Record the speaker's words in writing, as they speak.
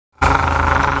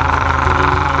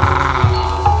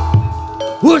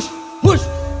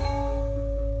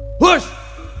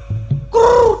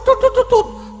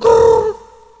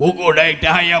naik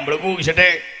dahayang belenggung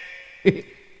sedek.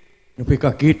 Nepi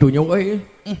ka kitu nyong euy.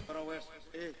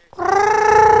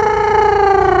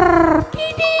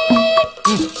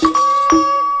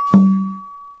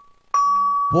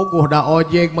 Puguh da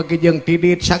ojek make jeung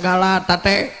tidit sagala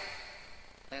tate.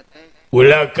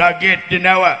 Ulah kaget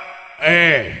denawa.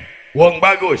 Wong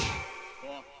bagus.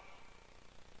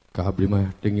 Ka abdi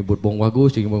mah teu nyebut wong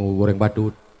bagus, teu nyebut goreng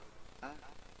batut.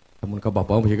 Namun ka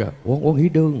bapak mah siga wong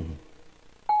hideung.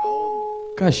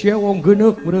 Ka sia wong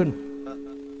geuneuk meureun.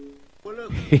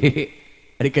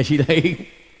 Ari kasih lain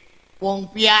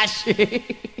wong pias.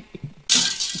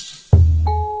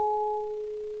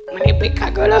 Meni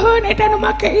kagoloheun eta nu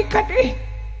make ikat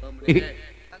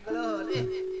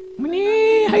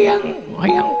Meni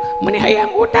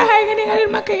hayang utah ningali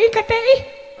make ikat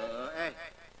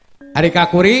Ari ka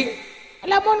kuring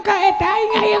lamun ka eta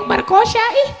aing hayang merkosa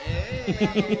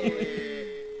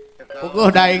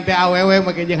Puguh da aing teh awewe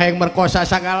make jeung hayang merkosa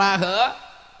sagala heuh.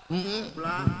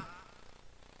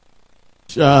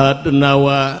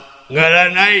 Sadenawa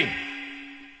ngaran aing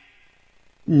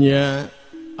nya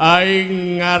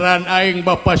aing ngaran aing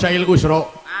Bapak Sail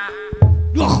Usro.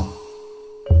 Duh.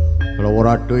 Kalau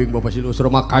orang teuing Bapak Sail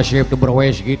Usro mah kasep teu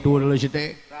berwes gitu deuleu si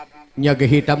teh. Nya ge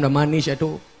hitam da manis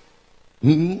atuh.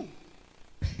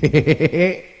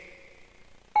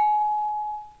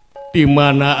 Di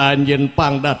mana anjeun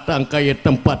pang datang ka ieu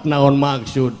tempat naon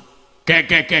maksud? Ke.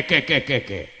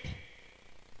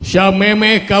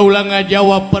 Sameme kaula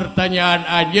ngajawab pertanyaan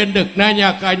anjeun deuk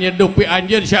nanya ka anjeun dupi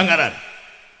anjeun sangaran.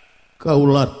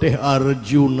 Kaula teh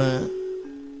Arjuna.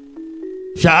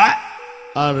 Sa?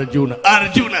 Arjuna.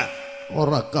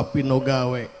 Ora kapino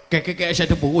gawe. Ke asa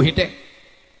teu puguh teh.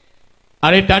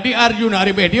 Ari tadi Arjuna,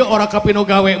 ari bedio ora kapino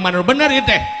gawe manur bener ieu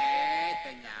teh.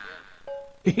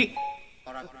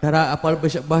 Cara apal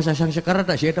bahasa Sanskerta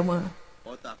tah si eta mah.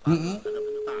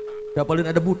 Dapalin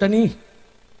ada buta nih.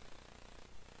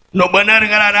 Nu bener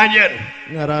ngaran anjeun.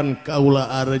 Ngaran kaula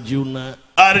Arjuna.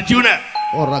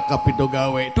 Ora kapino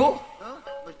gawe tuh.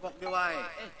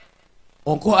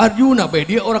 Ongko Arjuna be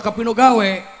dia ora kapino gawe.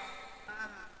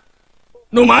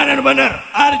 Nu mana nu bener?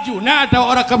 Arjuna atau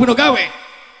ora kapino gawe?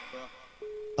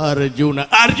 Arjuna.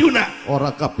 Ora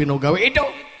kapino gawe itu.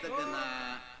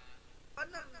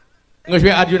 Geus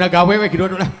we Arjuna gawe we kitu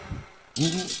lah.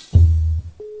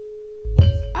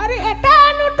 Ari eta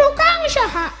anu tukang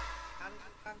saha?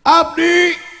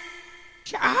 Abdi.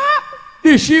 Saha?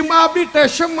 Di sim abdi teh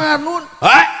Semar nun.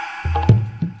 Hah?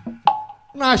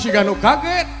 Nah siga nu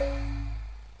kaget.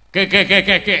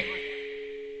 Ke.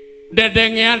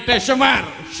 Dedengean teh Semar.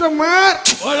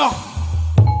 Allah.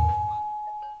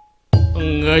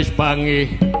 Geus panggih.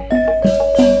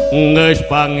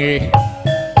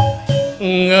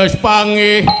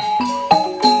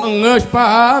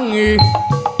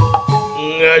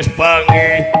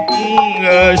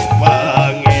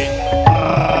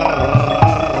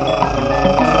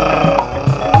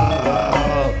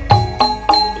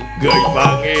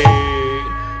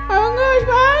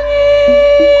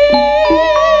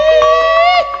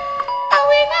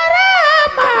 Awi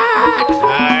ngaramat.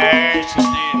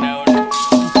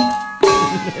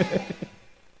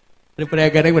 Di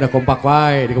perdagangan udah kompak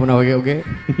wae di kemana oke.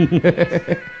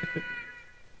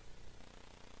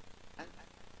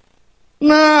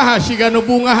 Nah, siga nu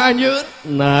bungah anjeun.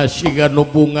 Nah, siga nu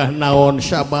bungah naon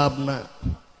sababna?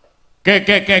 Ke.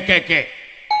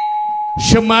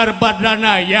 Semar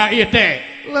badana ya ieu teh.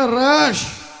 Leres.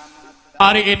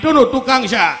 Ari itu nu tukang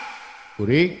sa.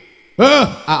 Kuring.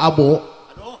 Aabo.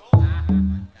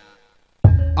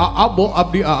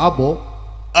 Abdi Aabo.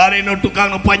 Ari nu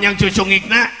tukang nu panjang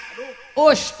cucungikna.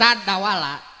 Ustad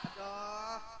Dawala.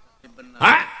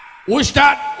 Hah?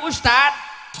 Ustad.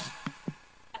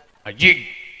 Ajing.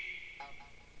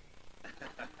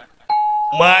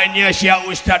 Manya sia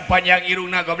Ustad panjang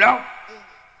irungna goblok.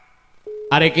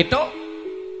 Are kitu.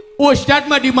 Ustad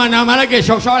mah di mana-mana ge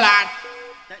sok salat.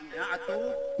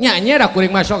 Nya da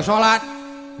kuring mah sok salat.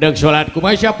 Deuk salat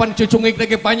kumaha siapan cucungik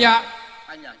teh panjang.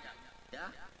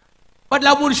 Pad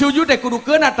lamun sujud teh kudu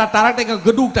keuna tatarak teh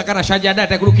ngegedug teh kana sajadah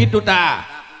teh kudu kitu tah.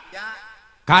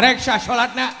 Karek sa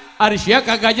salatna ari sia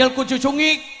kagajel ku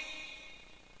cucungik.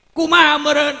 Kumaha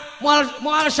meureun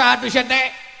moal saha teh teh.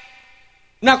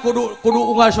 Nah kudu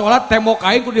unggal salat tembok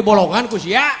aing kudu dibolongan ku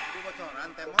sia.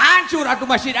 Hancur atuh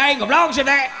masjid aing goblok sia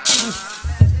teh.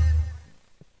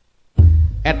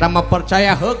 Eta mah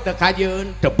percaya heuk teu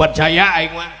kajeun, Teu percaya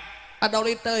aing mah.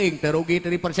 Adauli teuing teu rugi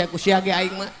teu dipercaya ku sia ge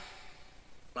aing mah.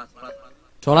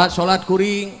 Salat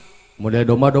kuring, model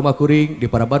domba kuring,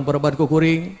 diparaban ku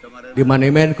kuring,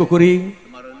 dimanemen ku kuring,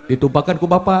 ditumpakan ku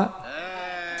bapak.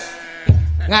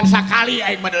 Ngan sakali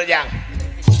aing model jang.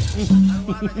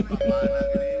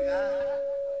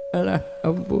 Alah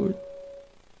ampun.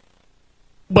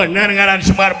 Bener ngaran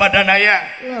Semar Badanaya.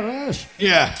 Laras.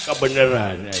 Ya,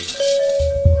 kebeneran.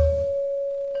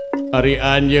 Ari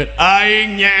anjeun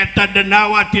aing nyaeta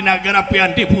denawa ti nagara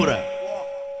Piantipura.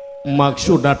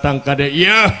 Maksud datang ka dieu.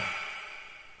 Ieu.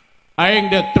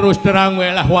 Aing dek terus terang we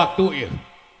lah waktu ieu.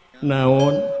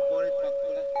 Naon?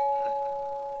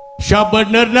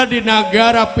 Sabenerna di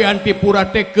nagara Piantipura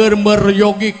teh keur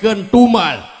meryogikeun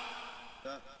tumal.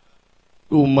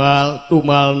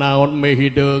 Tumal naon meh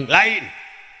hideung. Lain.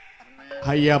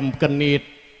 Hayam kenit.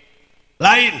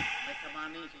 Lain.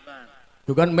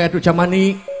 Juga meh tu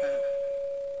camani.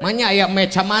 Manya aya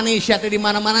meca manis ya di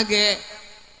mana-mana ge.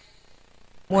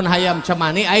 Mun hayam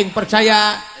camani aing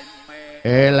percaya.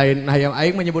 Lain hayam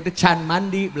aing menyebutnya Can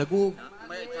mandi belagu.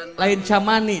 Lain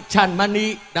camani, can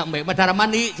mandi, dak meh batara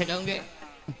mandi cek ge.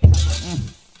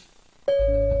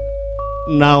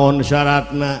 Naon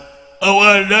syaratna?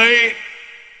 Awal deui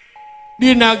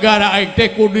di nagara aing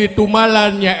teh kudu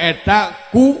ditumalan nyaeta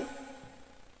ku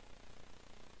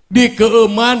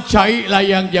dikeuman cai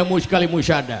layang jamu sekali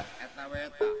musyada.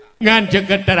 Ngan jeung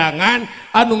keterangan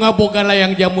anu ngaboga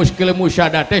layang jamu sekali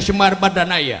musyada teh Semar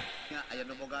Badanaya.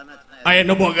 Aya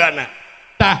nu bogana.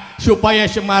 Tah supaya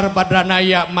Semar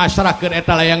Badanaya masrakeun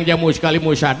eta layang jamu sekali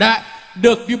musyada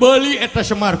deuk dibeli eta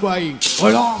Semar ku aing.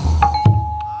 Allah.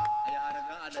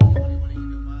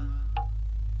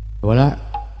 Wala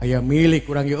aya milik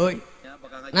urang ieu euy.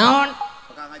 Naon?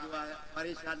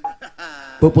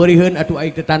 Pepeurieun atuh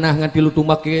aing teh tanah ngan tilu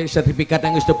tumbak ge sertifikat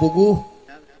geus teu puguh.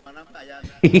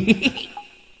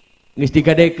 Geus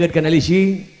digadekeun kana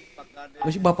leasing.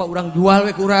 Geus bapak urang jual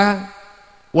we ku urang.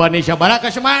 Wani sabaraha ka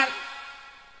Semar?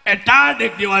 Eta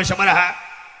dek jual sabaraha?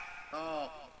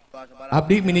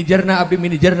 Abdi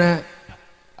manajerna.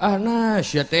 Ah nah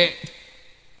sia teh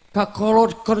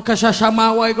kakolot ka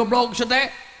sasama wae goblok sia teh.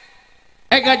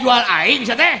 Jual aing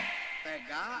sia teh.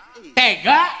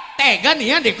 Tega nih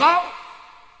ya dekong.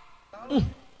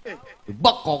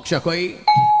 Bakok sia koi.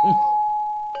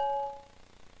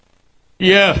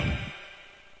 Iya.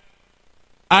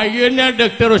 Ayeuna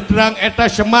dek terus terang eta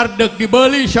Semar dek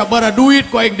dibeli sabaraha duit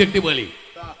ku aing dek dibeli.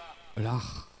 Alah.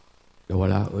 Da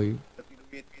wala euy.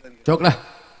 Cok lah.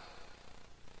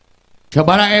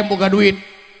 Sabaraha em boga duit?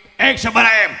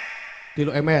 Sabaraha em?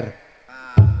 3 emer.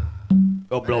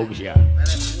 Goblok sia.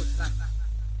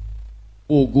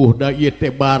 Uguh da ieu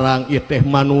teh barang, ieu teh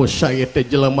manusia, ieu teh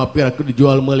jelema piraku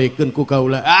dijual meulikeun ku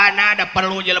kaula. Nah ada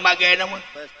perlu jelema ge na mah.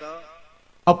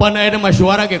 Apana eta mah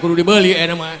suara ge kudu dibeli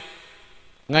eta mah.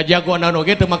 Ngajago naon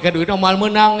oge teu make duit moal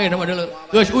meunang eta mah deuleu.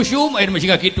 Geus usum eta mah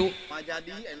siga kitu.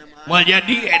 Moal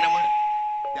jadi eta mah.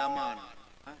 Zaman.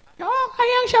 Yo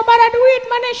kayang sabaraha duit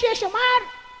mana sia Semar?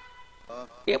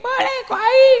 Dibeli ku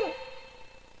aing.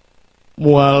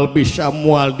 Mual bisa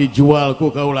mual dijual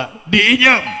ku kaula.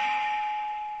 Diinjem.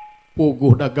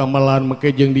 Puguh da gamelan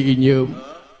make jeung diinjem.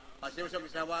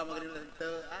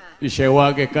 Disewa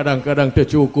ge kadang-kadang teu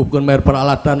cukupkeun bayar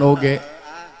peralatan oge.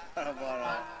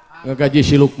 Ngagaji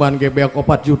si Lukman ge beak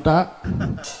 4 juta.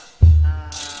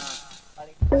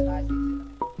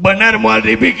 Bener moal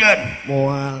dibikeun.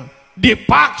 Moal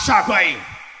Dipaksa ku aing.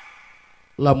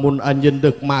 lamun anjeun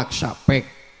deuk maksa pek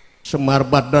Semar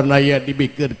Badanaya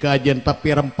dibikeun ka anjeun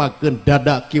tapi rempakeun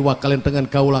dada kiwa kalentengan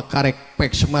kaula karek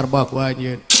pek Semar baku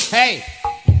anjeun. Hei.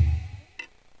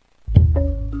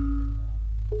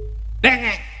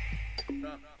 Dengek.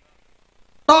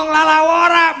 Tong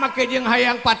lalawara make jeung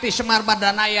hayang pati Semar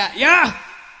Badanaya. Ya.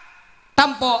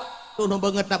 Tampo tuh nu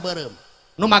beungeutna beureum.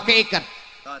 Nu make iket.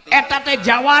 Eta teh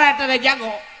jawara eta teh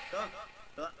jago.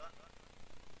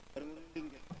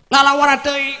 Lalawara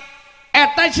teuing.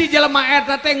 Eta si jelema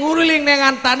eta teh nguriling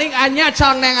dengan tanding anya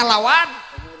can dengan lawan.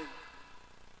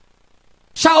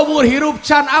 Saumur hirup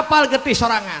can apal getih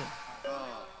sorangan.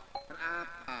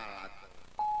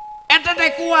 Eta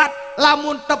teh kuat,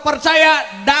 lamun teu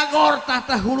percaya dagor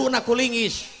tah huluna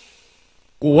kulingis.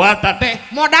 Kuat teh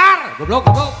Modar,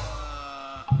 goblok.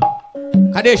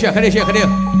 Kadieu sia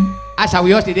Asa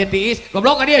wios di dieu tiis,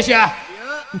 goblok ka dieu sia.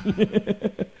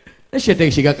 sia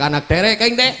teh siga ka anak terek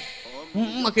aing teh.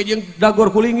 Make jeung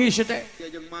dagor kulingis sia teh.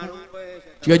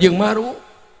 Siga jeung maru.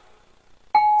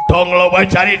 Tong loba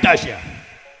carita sia.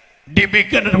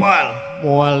 Dibikeun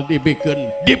Moal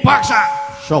dibikeun dipaksa.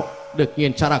 Sok deuk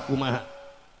nyeun cara kumaha.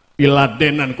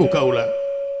 Piladenan ku kaula.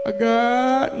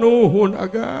 Agak nuhun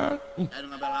agak.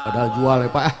 Padahal jual ya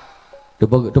Pak.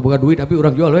 Teu boga duit tapi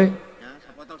urang jual we.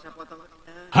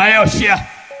 Hayo sia.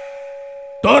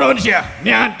 Turun sia.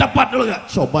 Nian tepat dulu gak?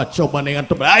 Coba dengan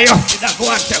tepat. Ayo tidak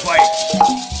kuat sia kowe.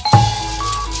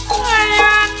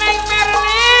 Ayah Neng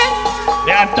Merlin.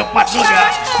 dengan tepat juga.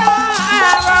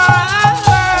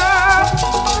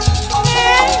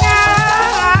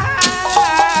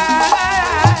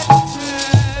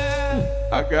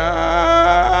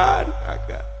 Agan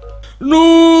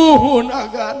nuhun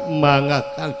agan mangga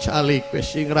kang calik we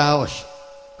sing raos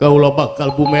kaula bakal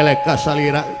bumelek ka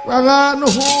salira mangga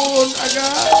nuhun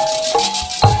agan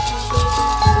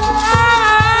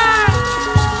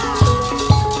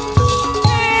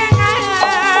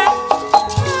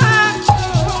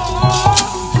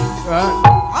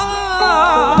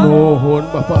nuhun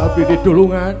Bapak abdi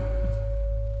ditulungan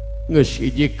geus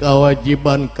hiji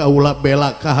kewajiban kaula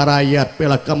bela ka rakyat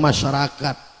bela ka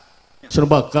masyarakat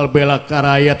bakal bela ka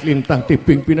rakyat lintang ti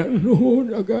pingpina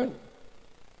nuhun agan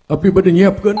tapi bade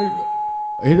nyiapkeun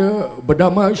ayeuna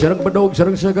bedama sareng bedog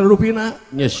sareng sagala rupina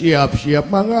nya siap-siap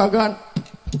mangga agan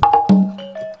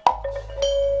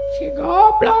si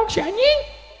goblok si anjing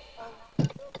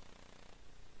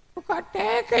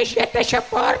kate ke si teh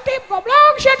seperti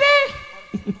goblok si teh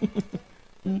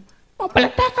mau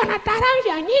peletakan atarang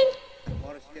si anjing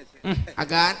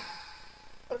agan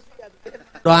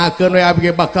doakeun we abdi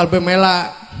bakal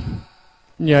bemela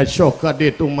nya sok ka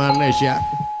ditu manes ya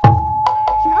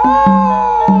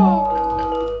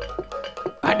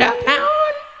adak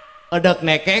naon edek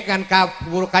neke kan ka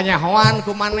guru kanyahoan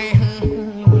ku maneh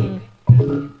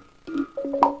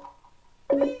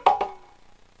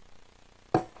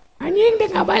anjing teh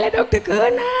ngabaledog teu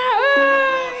keuna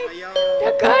euy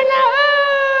teu keuna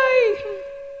euy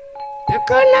teu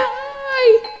keuna euy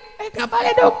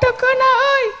ngabaledog teu keuna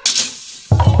euy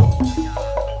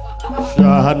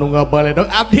saha nu ngabaledog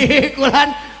abdi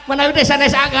kulan menawi teh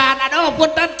sanes agan aduh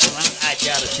punten kurang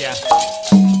ajar sia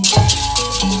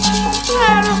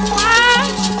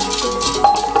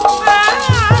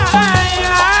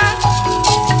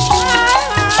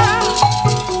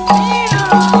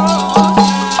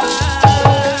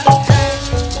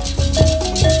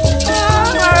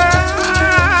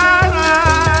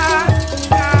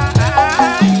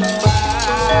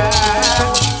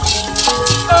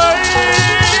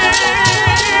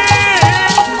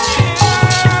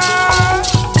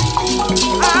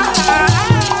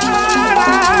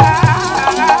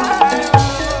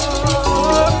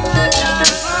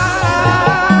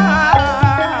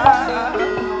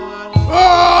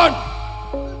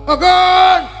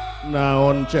agan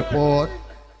naon cepot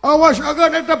awas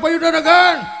agan eta payudan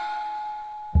agan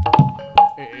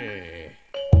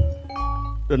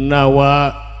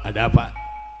tenawa Ada apa?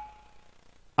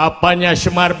 Apanya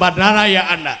Semar Badnara ya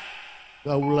Anda?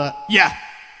 kaula Ya.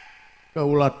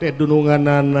 kaula teh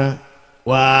dununganana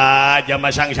Wah,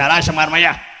 jama sangsara Semar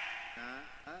maya.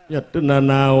 nya teu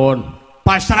nanaon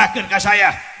Pasrahkeun ka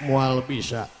saya. moal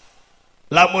bisa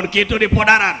Lamun kitu di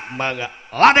podaran, mangga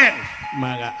laden,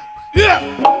 mangga.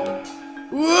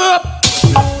 Wup.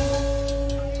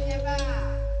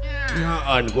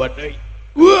 Nyaan gua deui.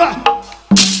 Wah.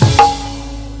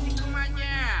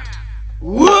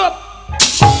 Wup.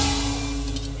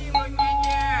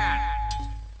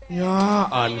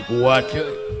 Nyaan gua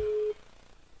deui.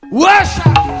 Wasa.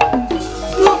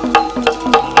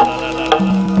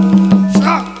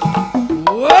 Sak.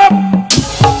 Wup.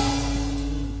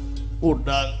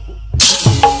 Udang.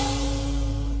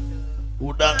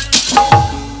 Udang.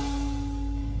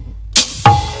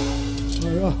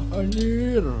 Ayah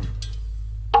anjir.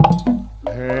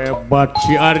 Hebat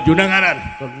si Arjuna ngaran.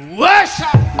 Wasa.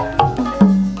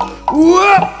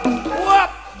 Wup.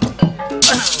 Wup.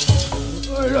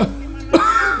 Ayah.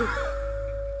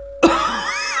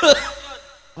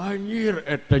 Anjir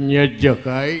eta nyeja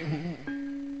kai.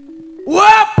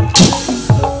 Wup.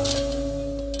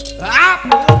 Ap.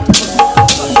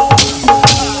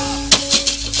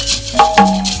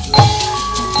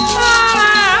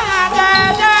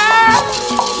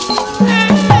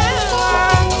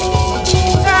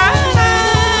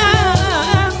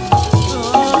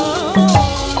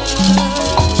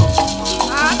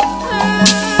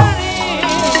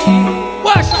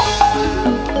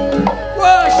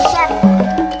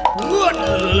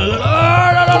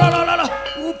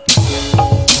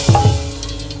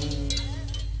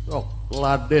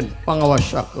 Laden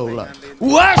pangawasa kaula.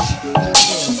 Was.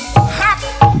 Hap.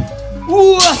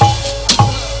 Wah.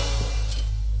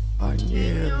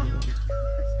 Anjir.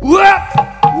 Wah.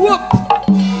 Wah.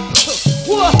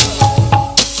 Wah.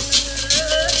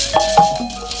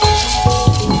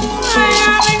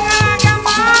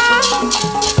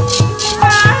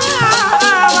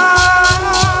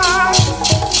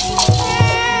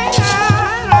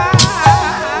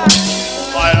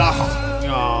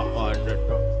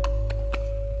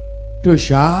 Tuh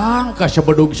sangka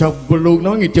sebedug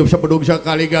naon ngiceup sebedug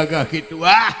sakali gagah kitu.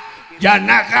 Wah.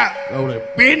 janaka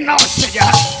pino saja.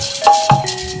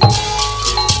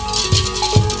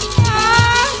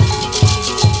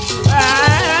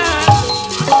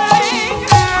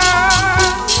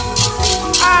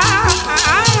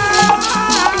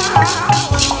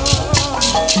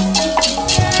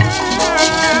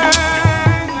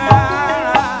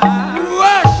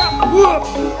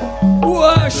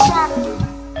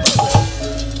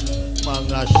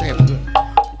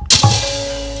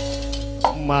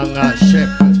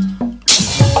 Mangasep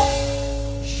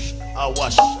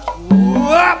awas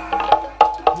Wap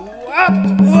wap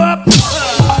wap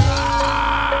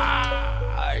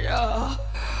ayo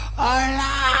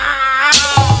alah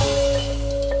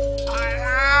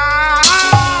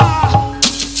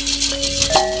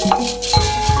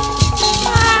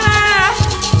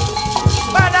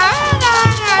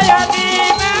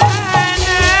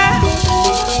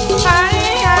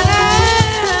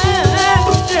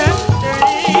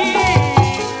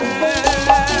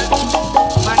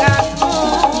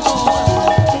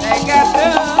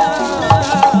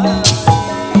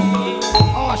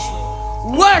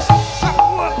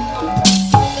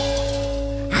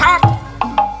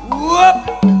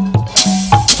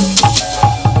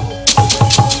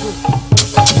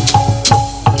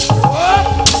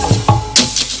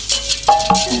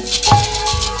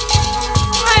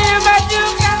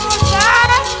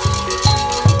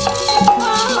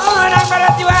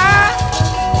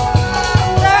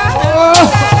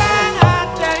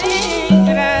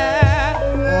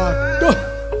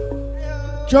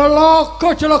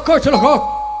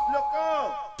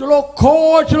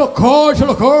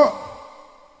celaka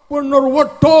bener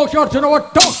wedok sarjana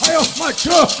wedok ayo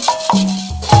maju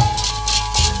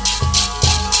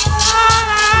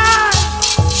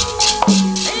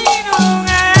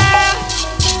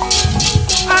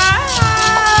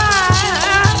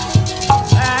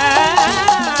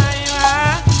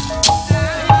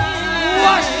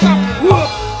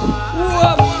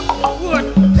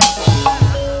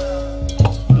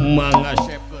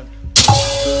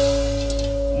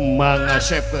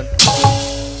mangasepkeun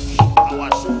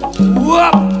awas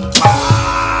wap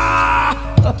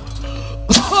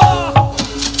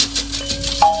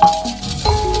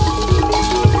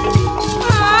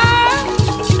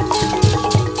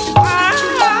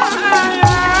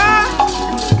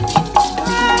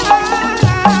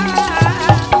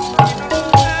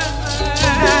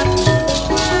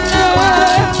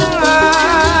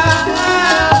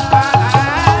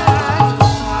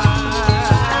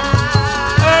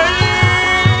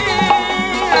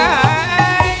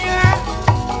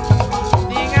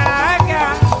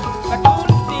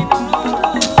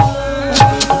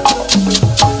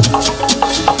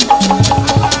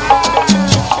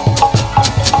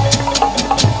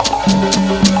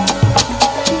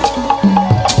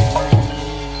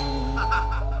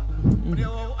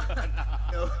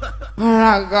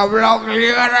goblok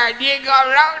lieur aja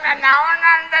goblok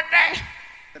nanaonan teh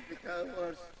ketika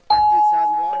sakisan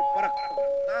mau diperek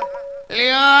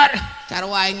lieur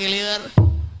sarua aing lieur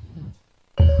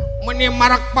meni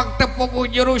marak pag teu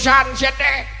jurusan sia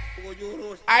teh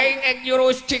aing ek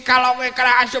jurus Cikalong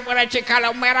kana asup kana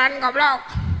Cikalomeran goblok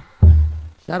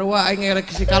sarua aing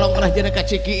rek Cikalong kana jeung ka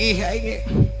Cikiih aing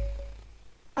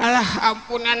alah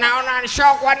ampun nanaonan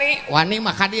sok wani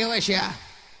mah ka dieu we sia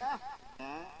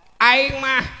aing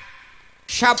mah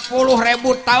 10.000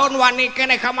 tahun wani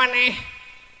kene ka maneh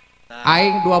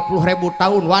aing 20.000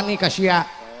 tahun wani ka sia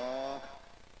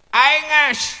aing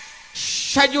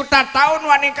 1 juta tahun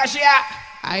wani ka sia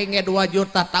aing 2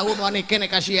 juta tahun wani kene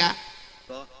ka sia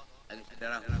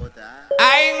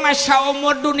aing mah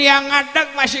saumur dunia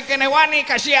ngadeg masih kene wani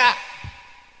ka sia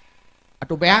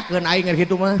atuh beakeun aing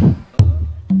kitu mah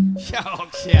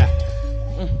syok sia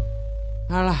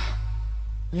alah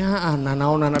ya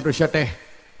nanaonan atuh sia teh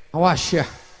awas ya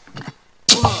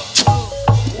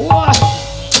wah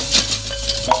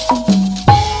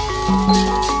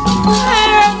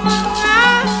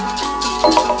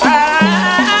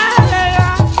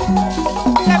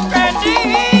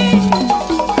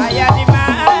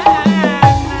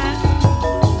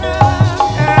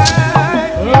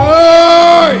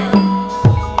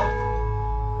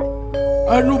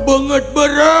anu banget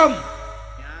berem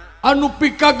anu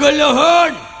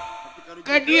pikagelehan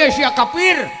ke dia sia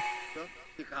kapir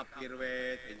kapir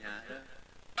we nya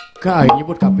ka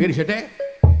nyebut kapir sia teh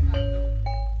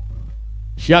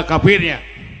sia kapirnya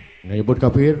nyebut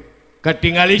kapir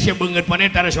katingali sia beungeut maneh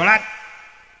tara salat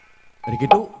ari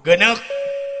kitu geuneuk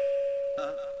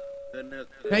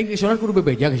kayak salat kudu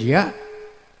bebeja sia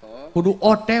kudu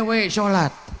OTW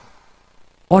salat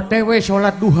OTW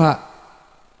salat duha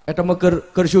eta mah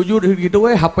keur sujud gitu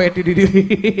we HP ti di diri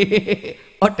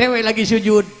OTW lagi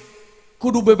sujud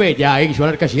kudu bebeja aing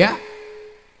salat ka sia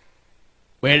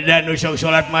beda nu sok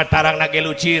salat mah tarangna ge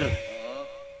lucir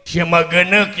sia mah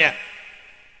geuneuknya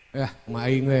mah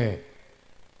aing we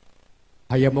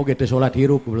hayam oge teh salat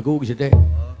hirup belegu geus teh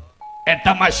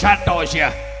eta mah sato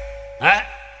sia ha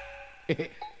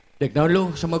dek naon lu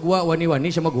sama gua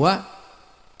wani-wani sama gua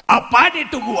apa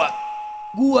itu gua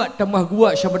temah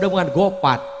gua sama dengan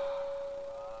gopat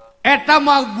eta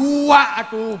mah gua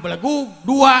atuh belegu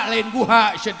dua lain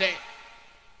guha sede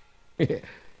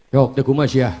yok teh kumaha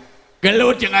sia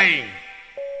gelut jeung aing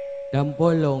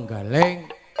dampolong galeng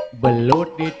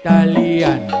belut di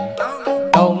talian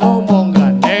tau ngomong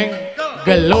gandeng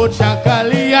gelut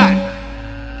sakalian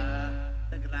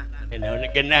naon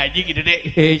genah aja gitu deh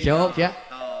sok ya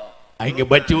aing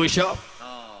ngebacu sok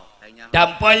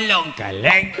dampolong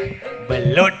galeng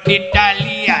belut di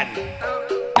talian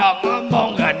tau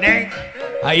ngomong gandeng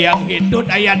hayang hitut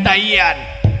aya taian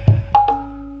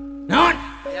naon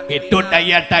hitut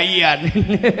aya taian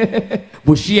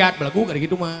busiat belagu kada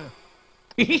kitu mah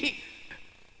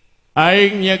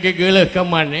aing nya ge geuleuh ka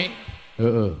maneh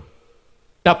heeh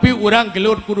tapi urang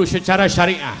gelut kudu secara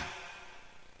syariah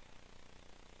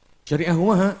syariah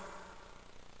kumaha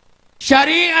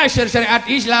syariah syariat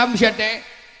Islam sia teh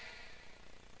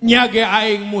nya ge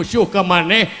aing musuh ka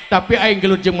maneh tapi aing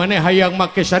gelut jeung maneh hayang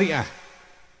make syariah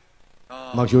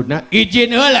maksudna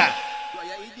izin heula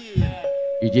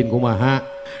izin kumaha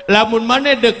lamun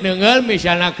maneh deuk neungeul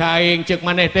misalna ka aing ceuk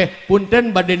maneh teh punten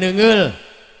bade neungeul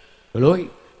tuluy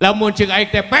lamun ceuk aing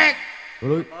teh pek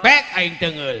tuluy pek aing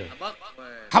teh neungeul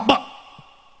habak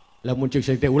lamun ceuk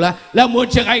saya teh ulah lamun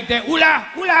ceuk aing teh ulah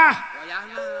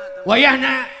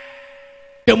wayahna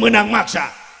teu meunang maksa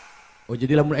oh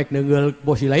jadi lamun aing neungeul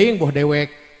boh si laing boh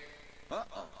dewek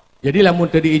jadi lamun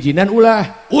teu diizinan ulah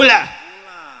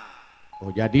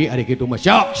oh jadi ari kitu mah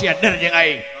sok sia der jeung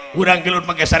aing urang gelut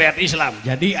make syariat Islam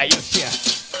jadi ayo sia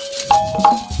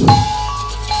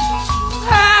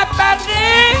apa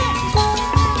deh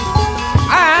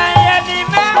aya di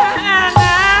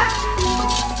mana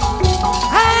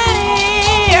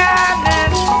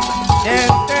hayanan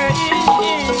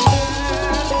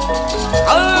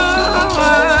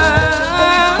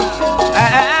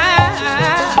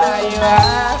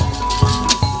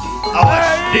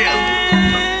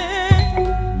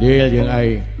deal jeung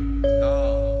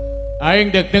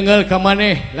aing dek deungel ka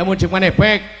maneh lamun ceuk maneh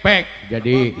pek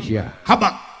jadi sia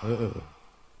habak heeh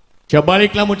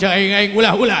cabalik lamun ceuk aing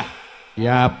ulah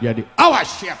siap jadi awas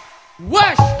siap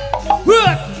was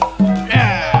hut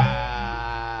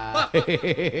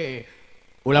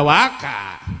ulah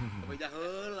waka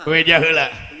weja heula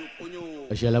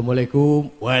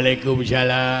assalamualaikum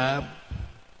waalaikumsalam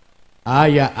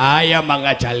aya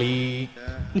mangga calik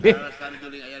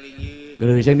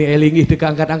geus ni elingih teu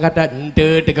angkat-angkatan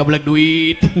henteu teu kabelag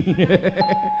duit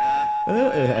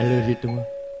alus itu mah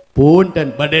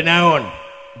punten bade naon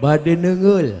bade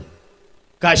neungeul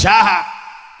ka saha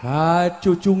ka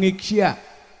cucungik sia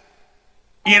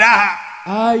iraha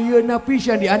ayeuna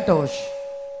pisan diantos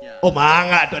oh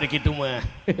mangga atuh ari kitu mah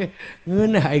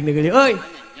ngeunah aing neungeul euy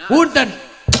punten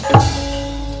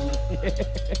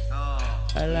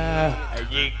alah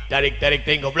anjing tarik-tarik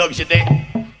teh goblok si teh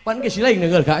pan geus lain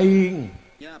neungeul ka aing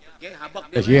nya ge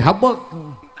habak ge habak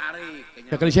tarik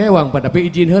sekali sewang pan tapi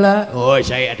izin heula oh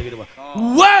saya atuh kitu mah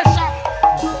wasak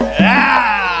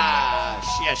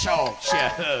sia sok sia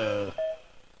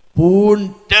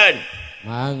punten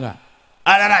mangga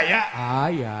ada raya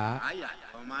aya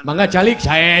mangga calik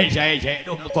saya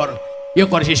duh kor ieu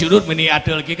kursi sudut meuni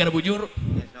ateul ki kana bujur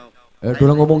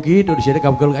Tulang ngomong gitu di sini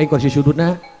kamu aing kursi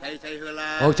sudutna.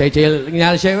 Oh cai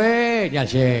nyal sewe nyal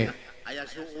se.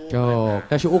 Cok,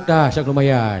 ta suuk dah sak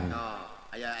lumayan.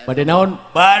 Bade naon?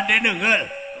 Bade neungeul.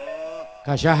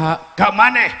 Ka saha? Ka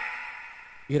maneh?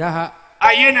 Iraha?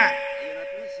 Ayeuna.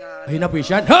 Ayeuna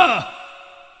pisan. Heuh.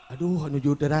 Aduh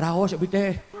nuju teu raraos abi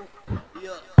teh.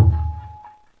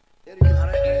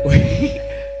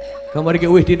 Kamari ge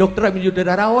euy di dokter nuju teu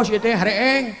raraos ieu teh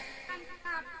hareeng.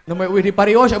 Nama wih di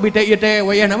parios abi teh ieu teh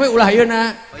wayah nama ulah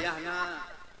ayeuna. Wayahna.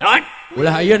 Naon?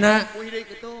 Ulah ayeuna.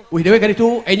 Wih dewe ka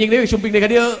ditu, enjing dewe sumping dewe ka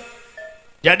dieu.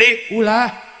 Jadi ulah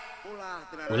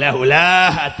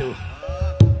atuh.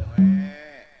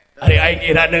 Ari aing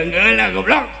ira neungeul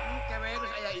goblok.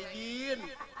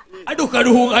 Aduh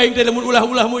kaduhung aing teh lamun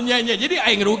ulah-ulah mun nyanyi. Jadi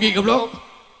aing rugi goblok.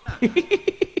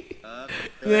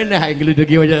 Ngeunah aing geuleuh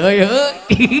ge wajah euy heuh.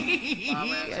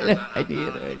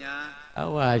 Anjir.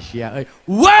 Awas ya euy.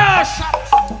 Wah.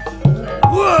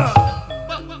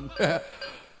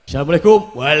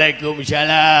 Assalamualaikum.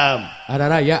 Waalaikumsalam. Ada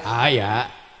raya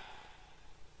aya.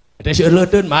 Teh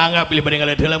seuleuten mangga pilih bade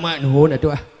ngaleut heula mah nuhun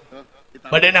atuh ah.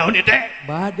 Bade naon ieu teh?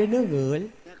 Bade neungeul.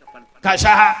 Ka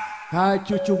saha? Ka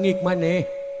cucungik maneh.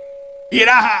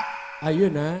 Iraha?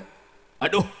 Ayeuna.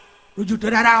 Aduh, nuju teu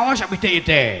daraos abdi teh ieu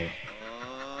teh.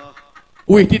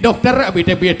 Wih di dokter abdi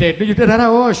teh bieu teh nuju teu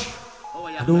daraos.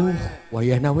 Aduh,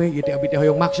 wayahna we ieu teh abdi teh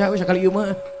hoyong maksa we sakali ieu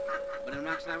mah. Bener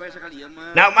maksa we sakali ieu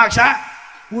mah. Nah maksa?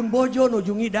 Mun bojo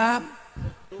nuju ngidam.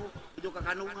 Tuh ka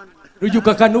kandungan. Nuju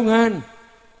ka kandungan.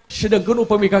 Sedengkeun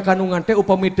upami ka kandungan teh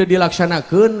upami teu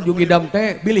dilaksanakeun jeung ngidam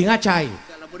teh bilih ngacai.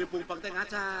 Lamun dipumpang teh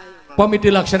ngacai. Upami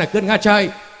dilaksanakeun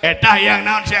ngacai. Eta yang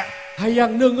naon sia?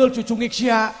 Hayang neungeul cucungik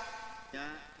sia.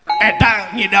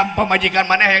 Eta ngidam pamajikan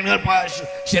maneh yang neul pas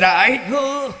sira aing.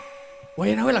 Heuh.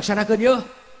 Wayahna we laksanakeun yeuh.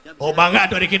 Oh bangga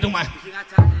atuh ari kitu mah. Bisi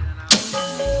ngacai.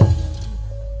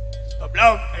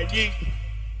 Goblok anjing.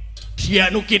 Sia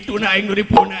nu kituna aing nu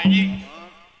ripuhna anjing.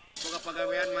 Boga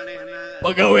pagawean manehna.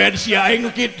 Pagawean sia aing nu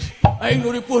kit. Aing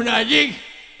nu ripuhna anjing.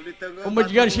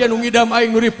 Pamajikan sia nu ngidam aing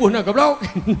nu ripuhna goblok.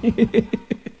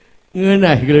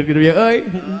 Ngeunah geuleuh kitu ya euy.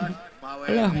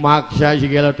 Alah maksa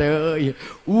sigala teh euy.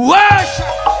 Was.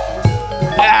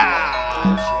 Ya.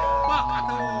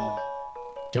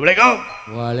 Assalamualaikum.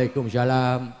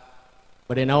 Waalaikumsalam.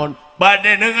 Bade naon?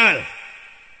 Bade neungeul.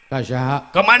 Ka saha?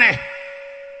 Ke maneh?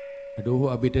 Aduh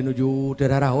abdi teh nuju teu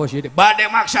daraos ieu teh. Bade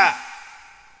maksa.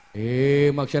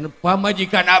 Maksana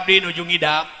Pamajikan abdi nuju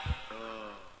ngidam.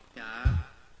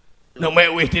 Nu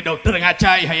meuwih ti dokter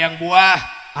ngacai hayang buah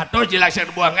atau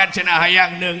jilaksana buangan cenah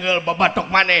hayang neungeul babatok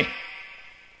maneh.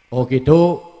 oh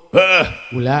kitu. Heuh,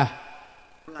 Ulah.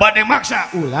 bade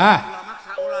maksa. Ulah.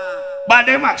 Maksa ulah.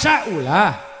 Bade maksa.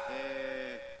 Ulah.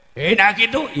 Nah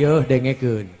kitu. Yeuh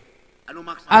dengekeun. Anu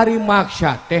maksa. Ari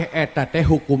maksa teh eta teh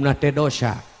hukumna teh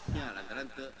dosa. Ya lantaran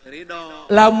teu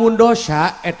ridho. Lamun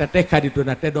dosa eta teh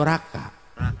kadituna teh doraka.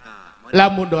 Raka.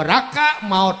 Lamun doraka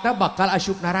maotna bakal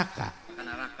asup neraka.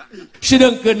 Kana raka.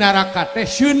 Sedengkeun neraka teh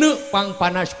seuneu pang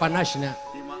panas-panasna.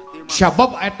 Tima.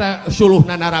 Sabab eta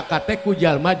suluhna neraka teh ku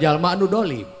jalma-jalma anu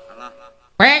dolim.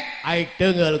 Pek aing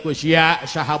teungeul ku sia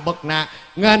sahabekna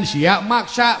ngan sia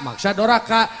maksa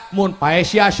doraka mun pae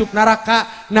sia asup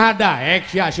neraka nah daek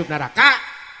sia asup neraka.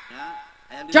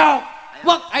 Cok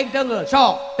wek aing teungeul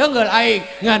sok teungeul aing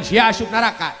ngan sia asup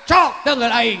neraka cok teungeul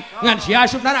aing ngan sia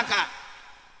asup neraka.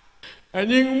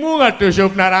 Anjing mu atuh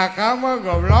asup neraka mah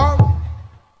goblok.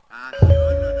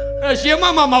 Sia mah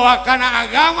mamawakan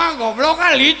agama goblok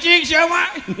kan licik sia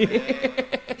mah.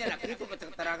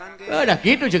 Dah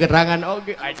gitu jeung keterangan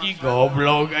oge anjing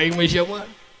goblok aing mah sia mah.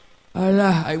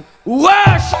 Alah aing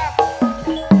was.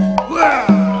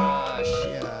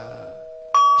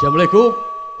 Assalamualaikum.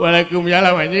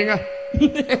 Waalaikumsalam anjing ah.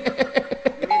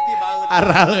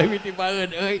 Aral miti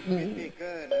baeud euy.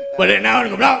 Bade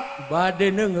naon goblok? Bade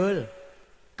neungeul.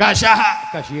 Ka saha?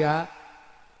 Ka sia.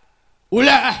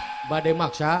 Ulah Bade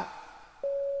maksa.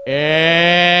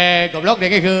 Goblok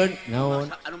dengekeun.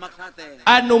 Naon? Anu maksa teh.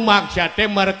 Anu maksa teh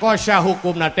merkosa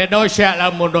hukumna teh dosa.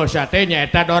 Lamun dosa teh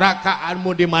nyaeta doraka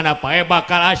anu di mana pae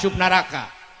bakal asup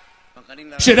neraka.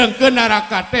 Sedengkeun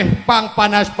neraka teh pang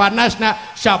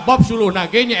panas-panasna sabab suluhna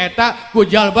ge nyaeta ku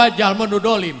jalma nu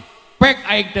dolim. Pek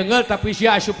aing teungeul tapi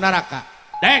sia asup neraka.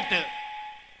 Daek teu.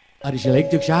 Ari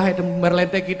sileuk ceuk saha eta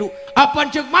merlentek kitu?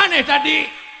 Apaan ceuk maneh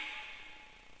tadi?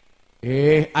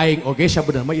 Aing oge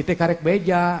sabenerna mah ieu teh karek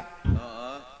beja.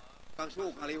 Heeh. Kang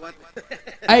Suk ngaliwat.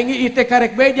 Aing ieu teh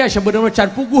karek beja sabenerna can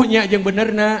puguhnya jeung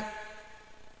benerna.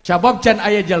 Sabab can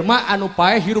aya jelma anu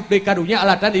paeh hirup deui kadunya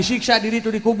alatan disiksa diri itu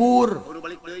dikubur. Kudu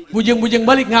balik deui. Bujeng-bujeng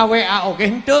balik ngaWA oge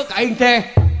henteu ka aing teh.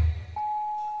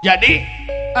 Jadi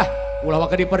Ulah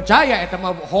waka dipercaya eta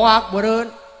mah hoak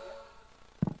beureun.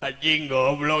 anjing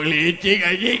goblok licik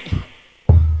anjing.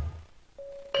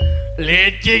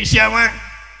 Licik sia mah.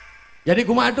 Jadi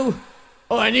kumaha tuh?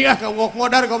 Oh anjing kagok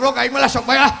modar goblok aing mah sok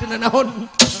bae teu naon.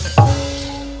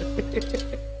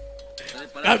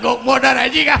 Kagok modar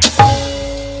anjing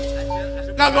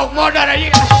Kagok modar anjing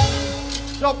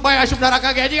sok bae asup neraka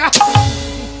ge anjing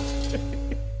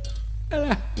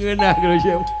Alah, ngeunah geus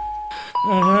sia.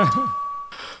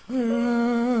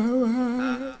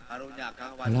 Harunya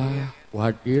Kang Alah,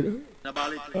 wadir. Na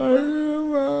balik.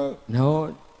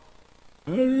 Naon?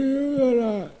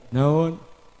 Naon?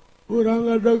 Urang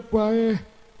ngadeg paeh.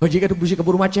 Jika tuh busi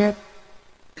keburu macet.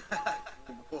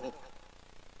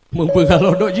 Mumpung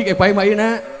kalodo jika paeh mah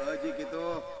ayeuna. Heeh kitu.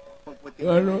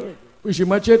 Anu, busi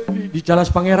macet di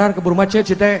Calas Pangeran keburu macet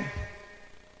si teh.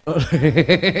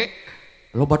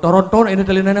 Loba toronton ayeuna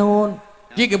teh leuna naon?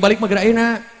 Jika balik mah geura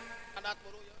ayeuna.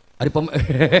 Ari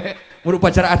mun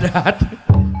upacara adat.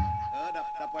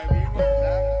 Da poe Minggu.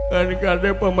 Kan kade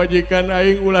pamajikan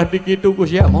aing ulah dikitu ku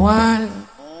sia moal.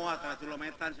 Oh,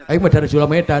 aing mah dari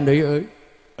Sulamedan deui euy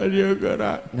Adia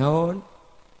gara naon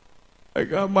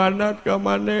aing amanat ka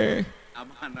maneh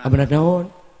amanat naon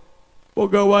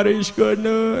boga wariskeun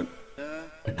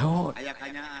naon aya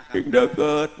kanyaan ing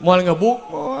deket moal ngebuk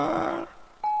moal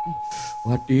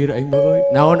wadir aing mah euy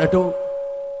naon atuh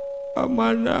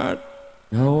amanat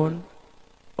naon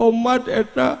omat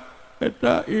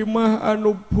eta imah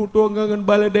anu putuangan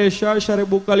balai desa 1000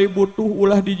 kali butuh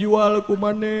ulah dijual ku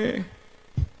maneh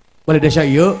balai desa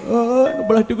ieu anu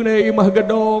belah digunakan imah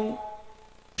gedong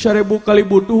 1000 kali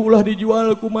butuh ulah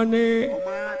dijual ku maneh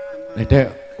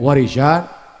eta warisan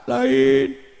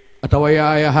lain atawa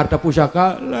aya harta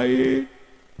pusaka lain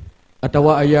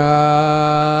atawa aya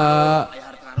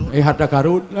harta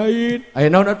karun lain aya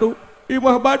naon atuh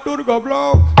imah batur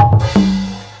goblok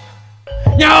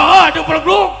nyaho atuh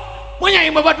peluk monya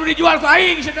imah batu dijual ku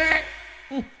aing sedek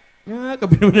ya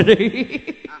kebener deui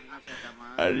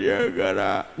adia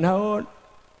gara naon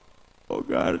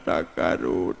boga harta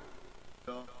karun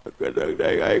kadang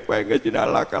daeng aing pengen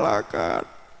cinalak-lakan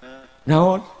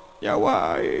naon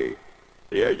nyawa aing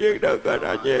dia jeung dagan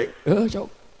anjing sok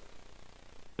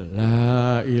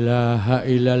la ilaha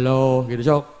illallah gitu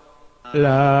sok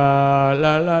la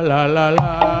la la la la la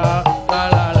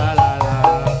la la la la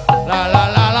la la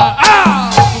la la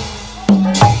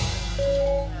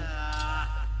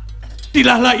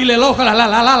tilah la ilallah la la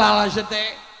la la la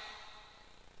sete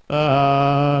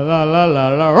la la la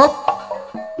la hop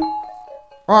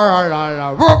la la la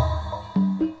hop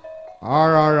la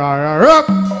la la la hop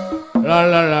la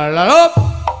la la la hop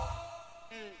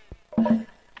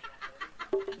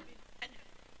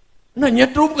nanya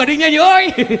trum kadinya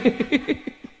yoy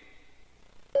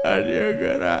adia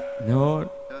gara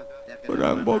non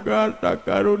urang boga harta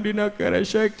karun dina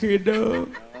keresek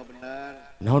hideung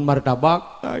naon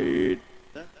martabak lain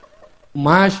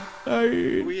emas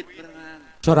lain duit berenang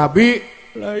sorabi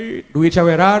lain duit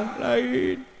saweran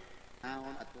lain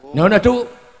naon atuh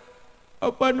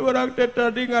apa urang teh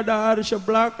tadi ngadahar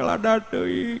sebelah kelada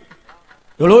teuing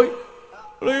duluy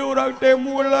leuy urang teh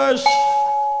mules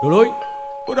duluy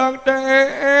urang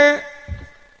teh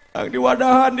ang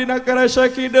diwadahan dina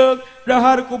keresek hideung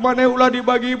dahar ku maneh ulah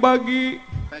dibagi-bagi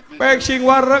pek sing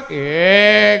wareg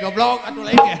goblok atuh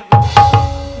lain ya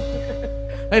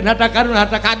lain harta karun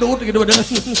harta kadut gitu bener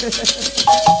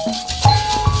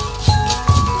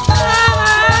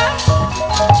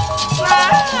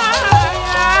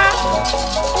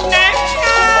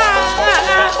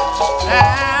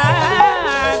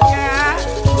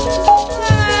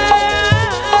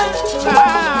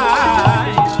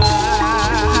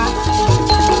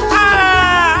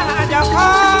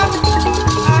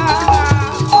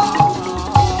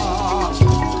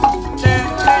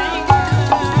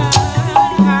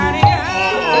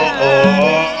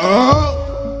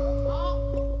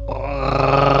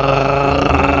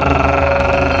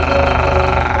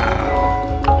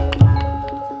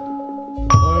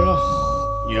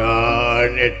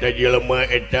eta jelema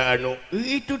eta anu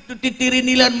itu tuh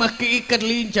titirinilan make ikat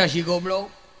lincah si goblok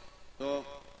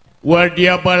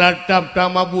wadia balatap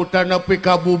tama buta nepi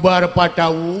kabubar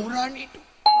patawuran itu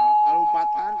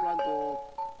alumpatan kulan tuh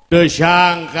teu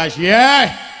sangka sia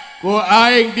ku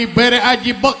aing dibere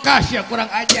aji bekas ya kurang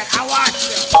ajar awas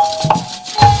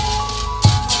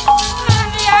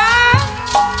ya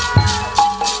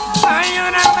ayo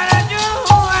nak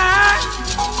balajuan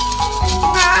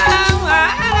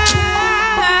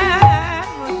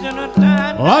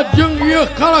lajeng ieu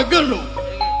kalageun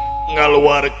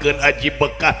ngaluarkeun aji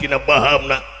bekas tina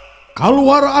bahamna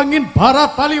kaluar angin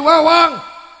barat tali wawang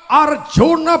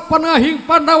Arjuna panahing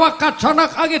Pandawa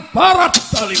kacanak angin barat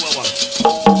tali wawang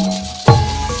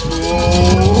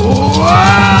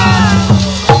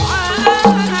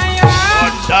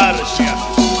Ondar sia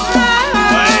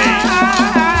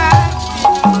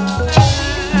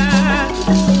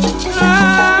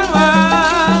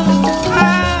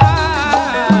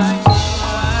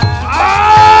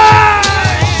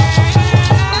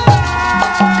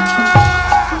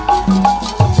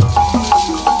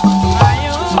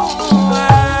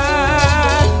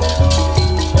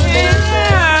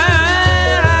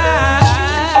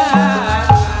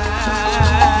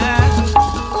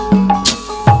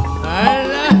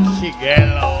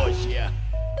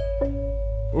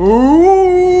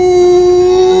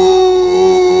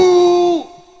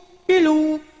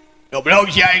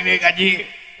goblok si aing nih kaji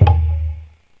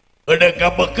udah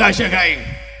gak bekas ya kaing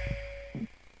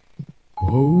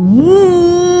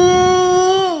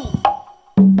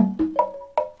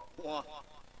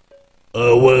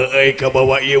euy ka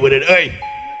bawa ieu beureun euy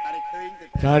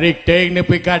tarik teuing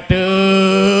nepi ka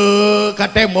teu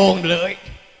katemong deuleu euy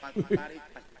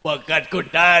bakatku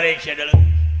tarik sia dulu.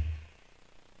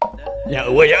 Ya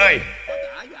eueuh euy.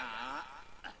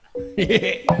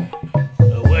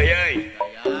 Eueuh euy.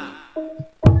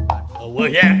 Eueuh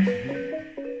ya.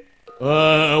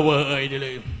 Eueuh euy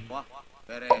deuleu. Wah,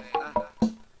 beres.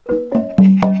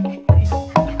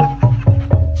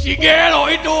 Si gelo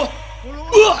itu.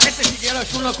 Itu si gelo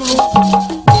sunah kulu.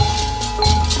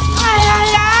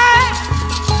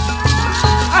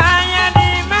 Hanya di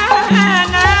mana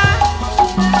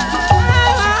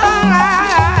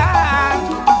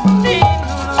di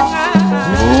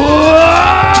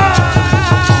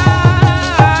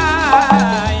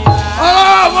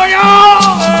Alah, boyong.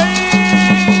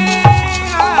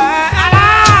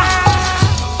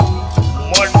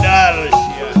 Modal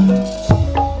sia.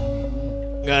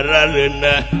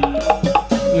 Ngarareuna.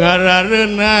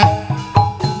 Ngarareuna.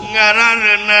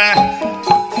 Ngarareuna.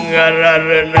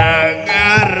 Ngarareuna.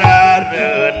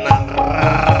 Ngarareuna.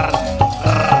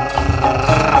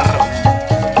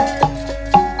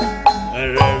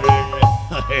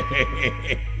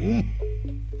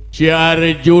 Si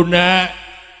Arjuna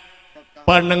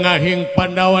panengahing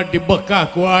Pandawa dibekah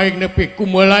ku aing nepi ku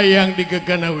melayang di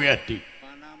Geganawiati.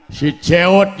 Si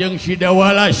Ceot jeung si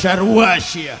Dawala sarua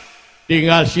sia.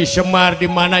 Tinggal si Semar di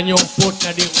mana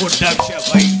nyumputna di udak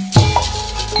siapa ini.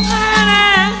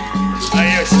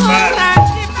 Ayo Semar.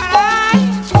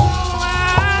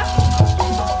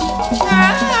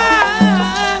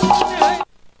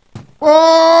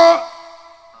 Oh,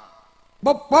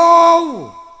 Bepau.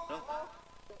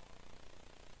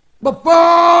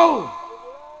 Bepau.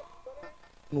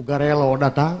 Nu garelo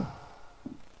datang.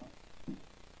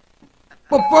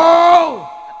 Bepau.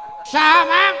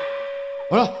 Samang.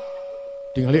 Alah,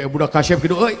 tinggali budak kasep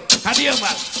kitu euy. Ka dieu,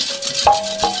 Bang.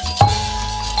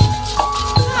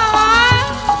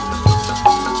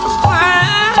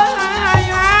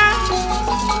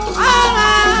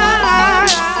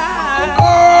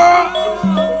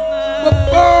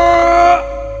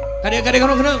 Kadia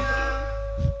kono.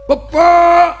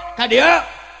 Bapak, kadia.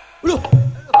 Uluh.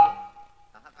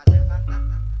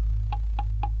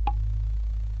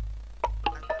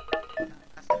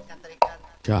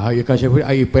 Cahaya kasep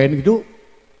ai pen gitu.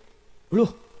 Uluh.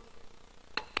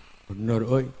 Bener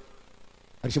euy.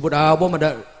 Ari sebut abom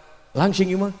ada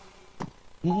langsing ieu mah.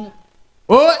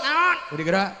 Oh, naon? Udah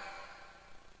geura.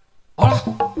 Olah.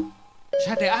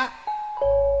 Saya teh a.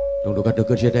 Tong dekat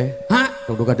deukeut sia teh. Hah?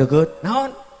 Tong dekat deukeut.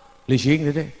 Naon? Lising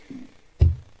teh.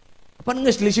 Apa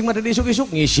geus lising mah teh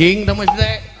isuk-isuk ngising teh mah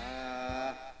teh.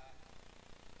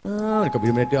 Ah,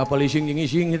 kabeh menit apa lising jeung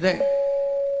ngising teh.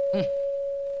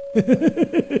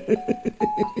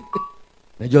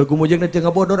 Nah jual kumujeng teh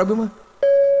ngabodor abi mah.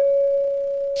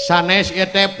 Sanes ieu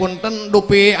teh punten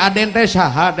dupi aden teh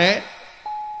saha teh?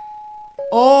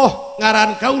 Oh,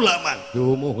 ngaran kaula man.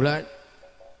 Dumuh lah.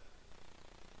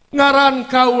 Ngaran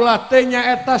kaula teh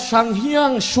nyaeta Sang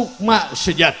Hyang Sukma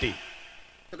sejati.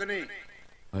 Tegeni.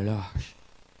 Alah.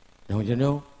 Jauh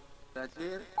jauh.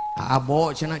 Dasir.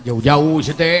 Abo cenah jauh-jauh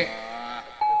sia teh.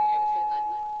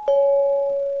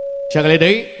 Sakali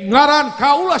deui ngaran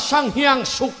kaula Sang Hyang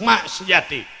Sukma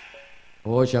sejati.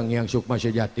 Oh, Sang Hyang Sukma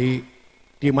sejati.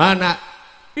 Di mana?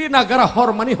 Di negara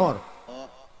Hormanihor.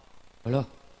 Alah.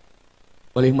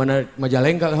 Balik mana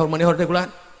Majalengka Hormanihor teh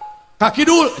kulan? Ka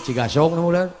kidul Cigasong na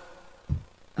ulan.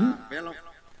 Belok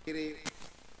kiri.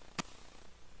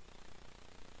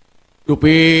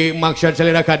 dupi maksud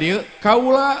selera ka dieu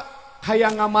kaula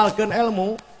hayang ngamalkeun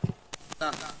ilmu.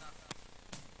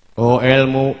 Oh,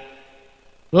 ilmu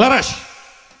leres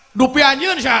dupi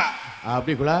anjeun sa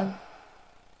Abdi kulan.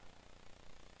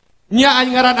 nya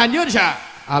ngaran anjeun sa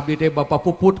Abdi teh Bapak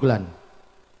Puput kulan.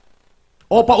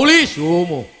 oh Pak Ulis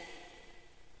Sumu.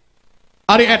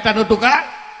 ari eta nu tukang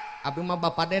Abdi mah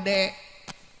Bapak Dede.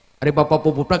 Ari Bapak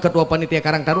Puputna ketua panitia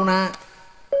Karang Taruna.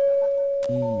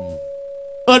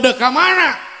 ada ka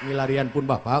mana Milarian pun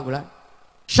Bapak kulan.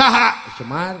 saha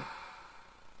Semar.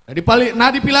 nah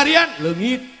di pilarian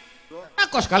Leungit. nah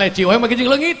kos kaleci wae make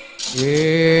jeung leungit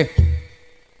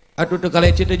Atuh teu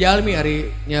kaleci teh jalmi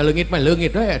ari nya leungit mah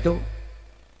leungit we atuh.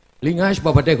 Lingas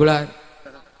Bapak teh kulan.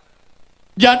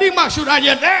 jadi maksud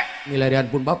aja teh Milarian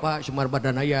pun Bapak Semar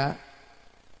Badanaya.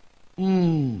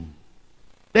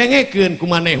 dengekeun ku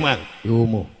maneh mah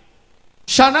Yumu.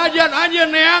 sanajan aja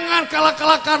neangan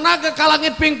kala-kala ke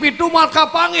kalangit ping pitu mal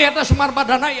kapanggih eta Semar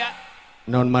Badanaya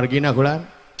Non margina kulan.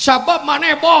 sabab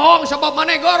maneh bohong sabab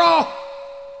maneh goroh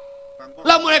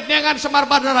lamun rek neangan Semar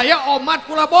Badanaya omat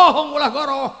kula bohong kula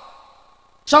goroh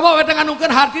sabab eta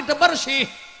nganungkeun harti teu bersih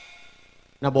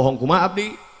Nah bohong kumaha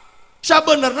Abdi?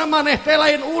 sabenerna maneh teh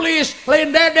lain Ulis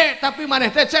lain Dede tapi maneh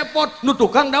teh cepot nu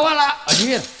tukang dawala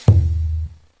Anjir.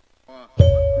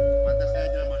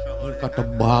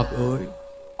 Katebak euy.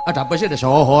 Ada apa sih ada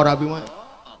sohor abi mah.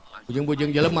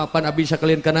 Bujeng-bujeng jelema pan abi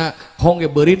sakalian kana hong ge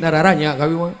beurit nararanya ka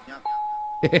abi mah.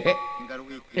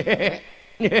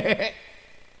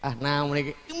 Ah naon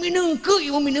lagi minengkeun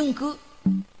ieu minengkeun.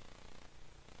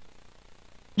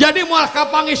 Jadi moal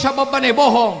kapanggih sababane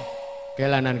bohong.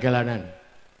 Kelanan.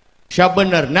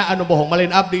 Sabenerna anu bohong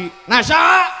malin abdi.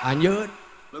 Nasa anjeun.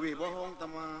 Lebih bohong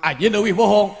teman. Anjeun leuwih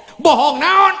bohong. Bohong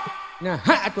naon? Nah,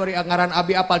 atuh ari ngaran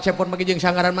abi apal cepot make jeung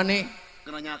sangaran maneh.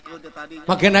 Kena nyakeun teh tadi.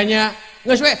 Make nanya,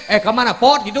 geus we, ka mana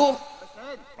pot gitu.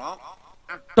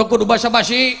 Teu kudu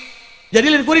basa-basi. Jadi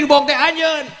lin kuring bohong teh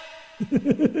anjeun.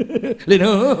 Lin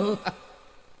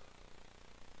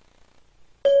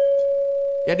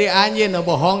jadi anjeun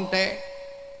bohong teh.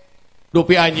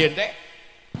 Dupi anjeun teh.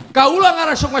 Kaula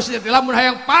ngarasuk masjid lamun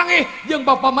hayang pangih jeung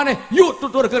bapa maneh, yuk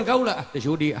tuturkeun kaula. Teh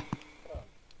sudi ah.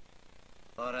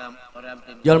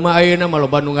 Jalma ayeuna mah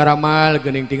loba nu ngaramal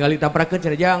geuning tingali taprakeun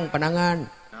cenah jang panangan.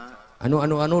 Anu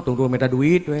tungtung meta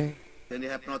duit we. Dan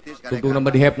dihipnotis Tungtung nama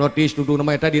dihipnotis, tungtung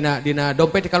nama eta dina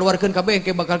dompet dikaluarkeun kabeh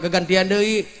engke bakal kegantian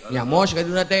deui. Nyamos ka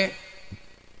dina teh.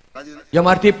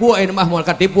 Jamar tipu ayeuna mah moal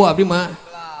katipu abdi mah.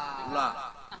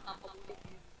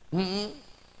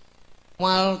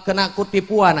 Moal kena ku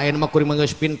tipuan ayeuna mah kuring mah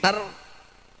geus pinter.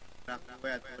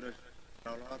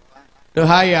 Teu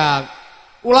hayang.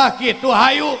 Ulah kitu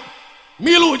hayu.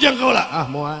 Milu jeung kaula. Ah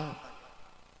moal.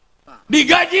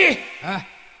 Digaji. Ah.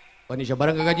 Pani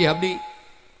sabarang gaji abdi.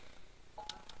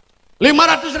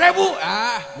 500.000.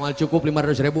 Ah, moal cukup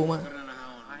 500.000 mah.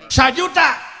 1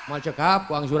 juta. Moal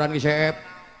cekap uang suran GCF.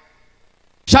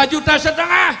 1,5 juta.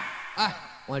 Ah,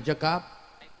 moal cekap.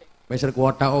 Beser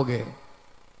kuota oge.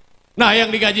 Nah,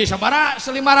 yang digaji sabaraha?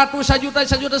 500, 1 juta,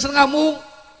 1,5 juta mung.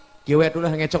 Kieu atuh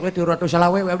lah ngecok teh 300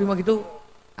 salawe abdi mah kitu.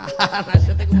 Ah,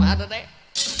 nasib teh kumaha teh?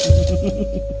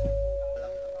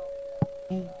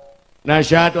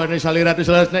 Nasihat anu saliratus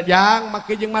salasna jang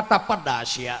make jeung mata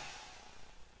pedas ya.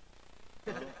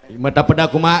 Mata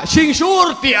pedas kumaha sing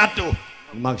surti atuh.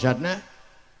 Maksudna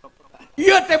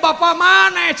ieu teh bapa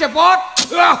maneh cepot.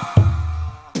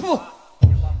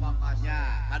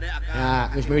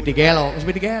 Nah, geus mimiti gelo.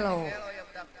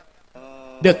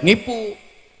 Deuk nipu.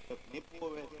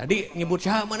 Tadi nyebut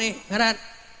saha maneh ngaran?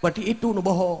 Berarti itu nu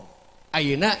bohong.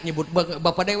 Ayeuna nyebut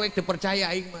bapa dewek teu percaya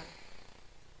aing mah.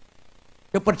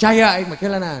 Teu percaya aing mah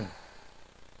kelanan.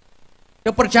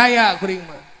 Teu percaya kuring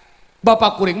mah.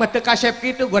 Bapak kuring mah teu kasep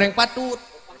kitu goreng patut.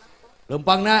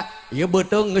 Lempangna ieu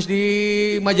beuteung geus di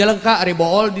Majalengka ari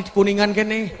bool di Kuningan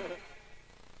keneh.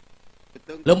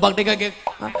 Lempang teh kaget.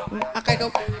 Akay kau.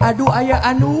 Aduh aya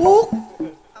anuk.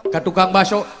 Ka tukang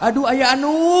baso, aduh aya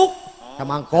anuk. Ka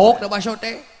mangkok da baso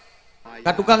teh.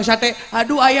 Ka tukang sate,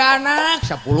 aduh aya anak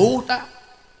 10 ta.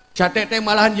 Sate teh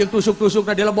malahan jeung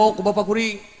tusuk-tusukna dilebok ku bapak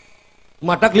kuring.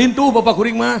 Matak lintuh bapak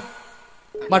kuring mah.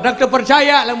 Matak teu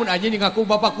percaya lamun anjeun ngaku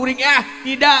bapak kuring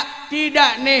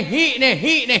tidak nehi.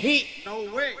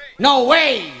 No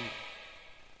way.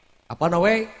 Apa no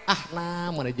way? Ah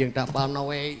nah mana jeung tak apal no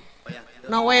way.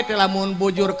 No way teh lamun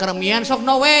bujur keremian sok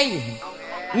no way.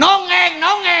 Nongeng.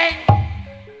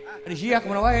 Ari sia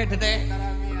kumaha wae teh.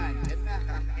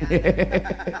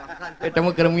 Eta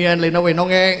mah keremian lain we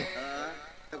nongeng.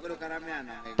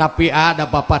 Tapi ada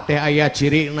bapak teh aya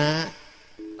cirina.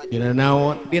 Dina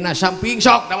naon? Dina samping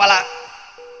sok da wala.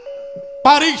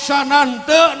 Pariksanan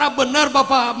teu na bener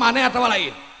bapak maneh atawa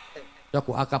lain. Sok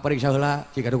ku aka pariksa heula,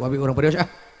 cik atuh abi urang parios ah.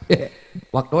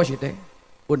 Waktos ieu teh.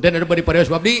 Punten anu bari parios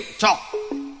abdi, sok.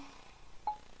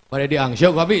 Bari diangseu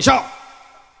ku abi, sok.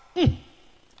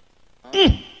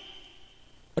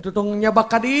 Atuh tong nyabak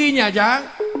ka dinya jang.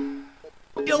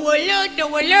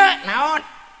 Dewele naon?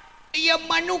 Ieu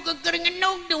manuk keur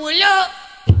ngenong dewele.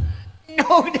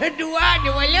 No udah 2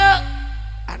 dewele.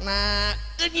 Anak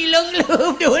nyileung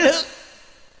dewele.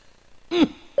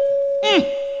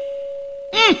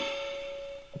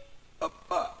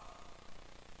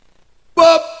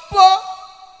 Bapak.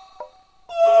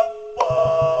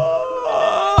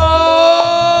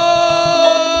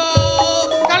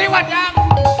 Kaliwat jang.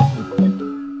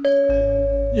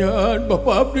 Yan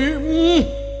bapak abdi.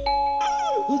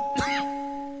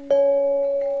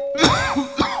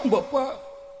 Bapak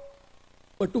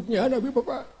batuknya nabi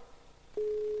bapak.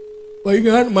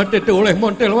 Baingan mate teh oleh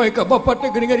montel wae ka bapak teh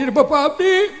geuningan di bapak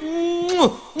abdi.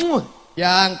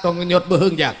 Yang tong nyot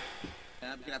beuheung jak.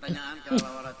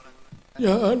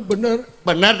 Ya bener.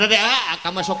 Bener tadi ka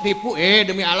masuk tipu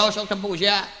demi Allah sok tempuh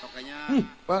usia.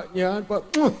 Pak nyan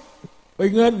Pak.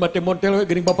 Baingan mate montel wae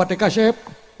geuning bapak teh kasep.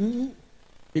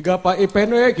 Tiga Pak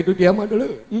Ipen we kitu dia mah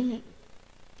deuleu.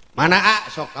 Mana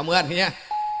sok kamuan nya.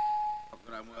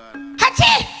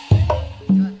 Haji.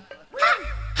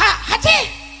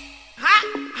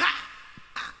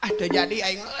 jadi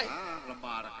aing euy.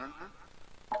 Lebar kan.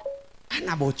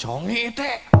 Ana boconge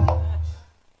teh.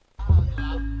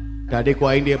 Tadi ku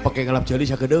aing dia pakai ngelap ceuli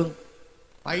sakedeung.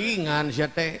 Paingan sia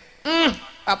teh.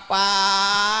 Apa?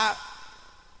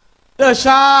 Teu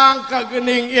sangka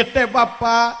geuning ieu teh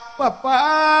Bapak.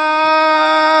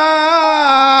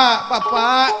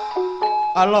 Bapak.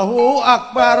 Allahu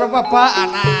Akbar Bapak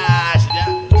Anas ya.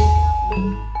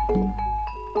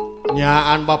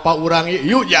 nyaan Bapak urang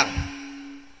yuk Jang.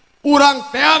 Urang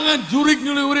teangan jurig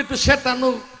nyuliwiri teu setan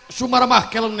nu sumaramah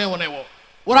kelem newo-newo.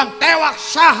 Urang tewak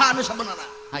saha anu sabenerna.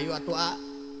 Hayu atuh a.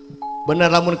 Bener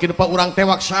lamun kitu Pak urang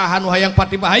tewak saha nu hayang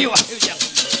pati bahayu ayo Jang.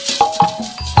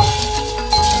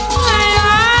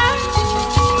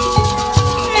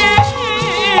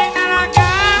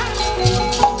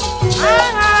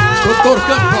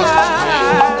 Tuturkeun bos.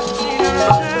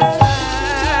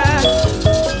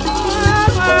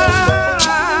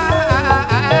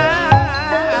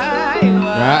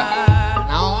 Ya,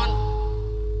 Naon?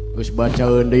 geus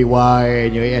bacaeun deui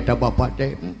wae nyeuy eta Bapak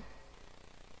teh.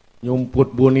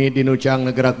 Nyumput buni dinu cang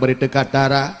ngegerak bari teu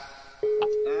katara.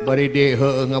 Bari di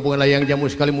heueuh ngabungan layang jamu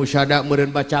sekali musyada meureun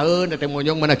bacaeun teh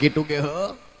monyong mana kitu ge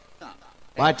heueuh.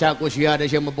 Baca ku sia da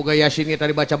sia memboga Yasin ge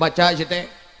tadi baca-baca sia teh.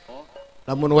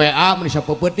 Lamun WA mun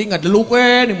sapeupeting ngadeluk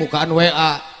we di mukaan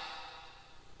WA.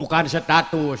 Mukaan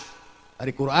status.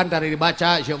 Dari Quran tadi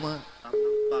dibaca sia mah.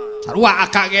 Sarua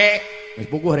akak ge. Geus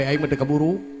bogoh re aing mah teu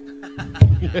kaburu.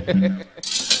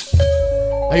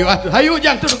 Hayu atuh, hayu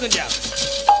Jang tudukeun Jang.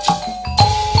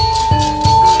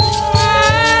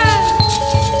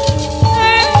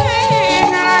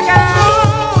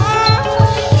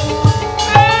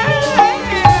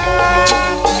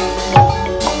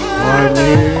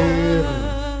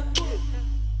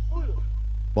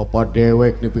 Bapak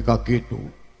dewek nepi ka kitu.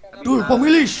 Dul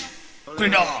pemilis.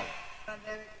 Krida.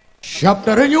 Siap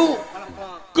tarenyu.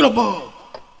 Kelebek.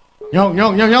 Nyong.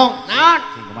 Naon?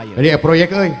 Jadi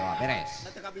proyek euy. Beres.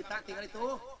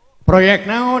 Proyek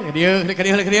naon? Dieu ka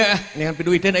dieu. Ningan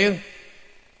piduiteun ayeung.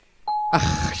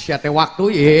 Ah, sia teh waktu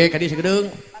ye ka dieu sagedeung.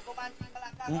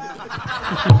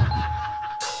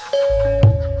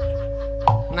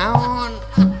 Naon?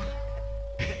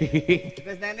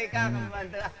 Geus neni Kang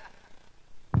bantu.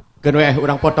 Keun we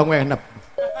urang potong we handap.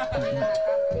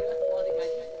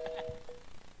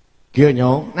 Kieu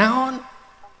nyong, Naon?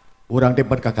 urang teh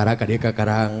kakara ka dieu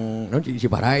kakarang naon si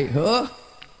Barai, heuh.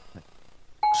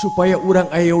 Supaya urang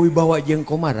aya wibawa jeung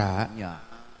komara. Ya.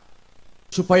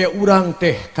 Supaya urang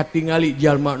teh katingali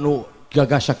jalma nu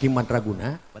gagas saking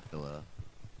mantraguna. Betul.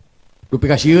 Dupi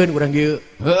kasieun urang ieu.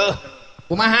 Heuh.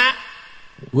 Kumaha?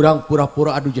 Urang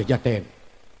pura-pura adu jajaten.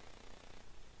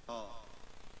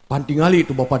 Pantingali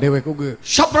itu bapak dewek oge.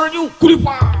 Sabarnyu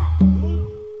kulipa.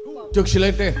 Ceuk si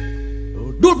lain teh.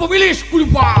 Dul pemilis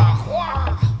kulipa.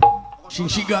 Wah. Sing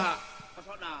siga.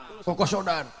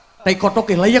 Kokosodan. Tai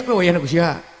kotok ge layak we wayahna ku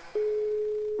sia.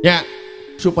 Ya,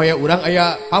 supaya urang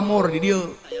aya pamor di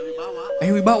dieu.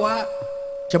 Aya wibawa.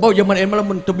 Coba zaman emel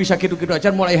mun teu bisa kitu-kitu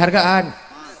acan mulai hargaan.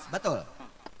 Betul.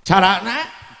 Carana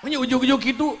nya ujug-ujug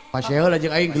kitu. Paseul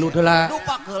jeung aing gelut heula.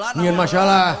 Dupak heula. Nyieun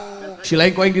masalah. Si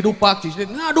lain ku aing didupak, si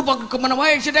ngadupak ke mana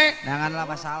wae si teh. Janganlah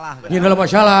masalah. Nyieun heula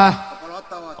masalah.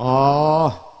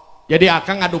 Oh. Jadi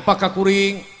akang ngadupak ka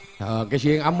kuring. Ge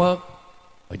sieun amek.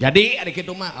 Jadi ari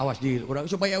kitu mah awas di urang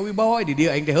supaya wibawa di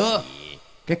dieu aing teh heuh.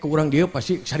 Ke ku urang dieu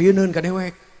pasti sarieun ka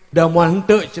dewek. Da moal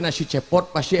henteu cenah si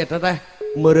cepot pasti eta teh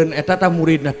meureun eta teh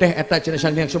muridna teh eta cenah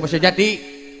Sang Hyang Sumba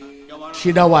Sejati.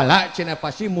 Si Dawala cenah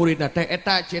pasti muridna teh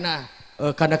eta cenah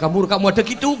kana kamurka moal teu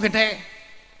kitu ke teh.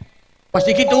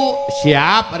 Pasti gitu,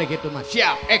 siap hari gitu mah,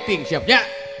 siap, acting siapnya.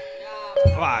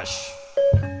 Was.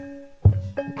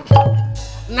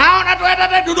 Naon atuh eta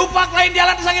teh dudupak lain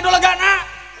jalan sange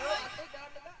legana.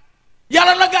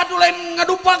 Jalan lega atuh lain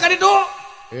ngadupak ka ditu.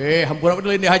 Hampura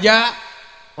lain dihaja.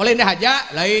 Oleh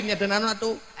dihaja, lain nya teu naon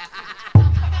atuh.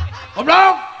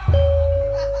 Goblok.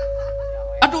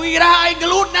 Atuh ira aing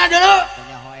gelutna deuleu.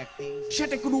 Sia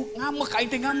teh kudu ngamek aing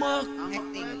teh ngamek.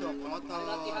 Acting itu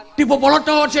polotot. Tipe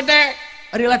polotot sia teh.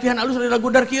 Ari latihan alus ari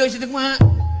lagu dar kieu sia teh mah.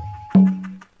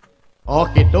 Oh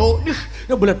gitu. Duh,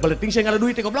 belet-beleting saya ngalah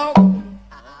duit teh goblok.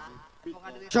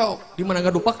 Sok, di mana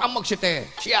ngadupak amek sia teh.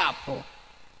 Siap.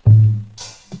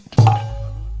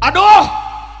 Aduh.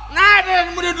 Nah,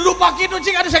 mun dudupak kitu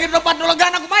cing ada sakit tempat nu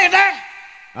legana kumaha teh?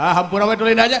 Ah, hampura we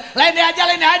lain aja. Lain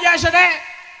aja sia teh.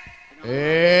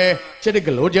 Sia teh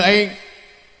gelut jeung aing.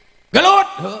 Gelut.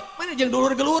 Mana jeung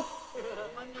dulur gelut?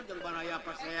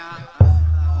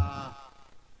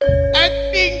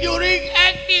 Acting juring,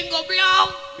 acting goblok.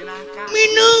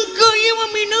 Minengke ieu mah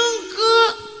minengke.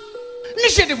 Ini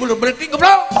sia teh bulu berarti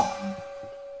goblok.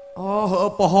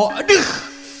 Oh, poho. Aduh.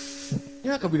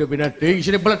 Ya kabina-bina teuing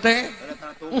sini belet teh. Ada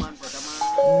taratuman pada mah.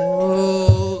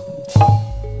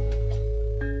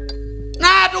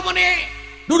 Nah, tuh meni.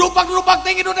 Dudupak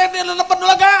tinggi nu teh lelepet nu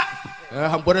lega.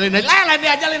 Hampura lain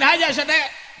aja sade.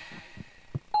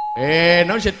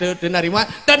 Naon sih teu narima?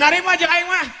 Teu narima jeung aing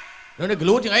mah. Naon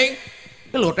gelut jeung aing?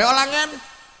 Gelut teh olangan.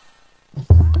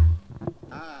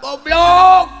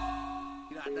 Goblok.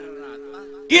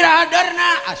 Kira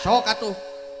adarna asok atuh.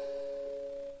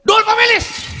 Dul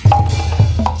pamilis.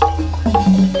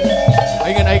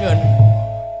 Aingin.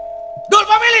 Dul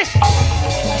pamilis.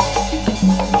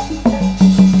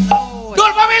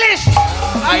 Dul pamilis.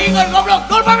 Aingin goblok.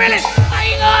 Dul pamilis.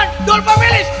 Aingin. Dul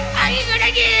pamilis. Aingin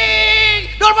anjing.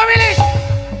 Dul pamilis.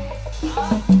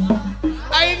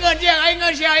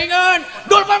 Aingin.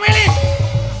 Dul pamilis.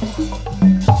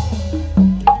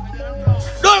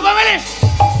 Dul pamilis.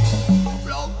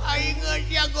 Blok aingin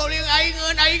sia goling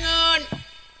aingin.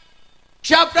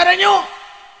 Siap darenyo.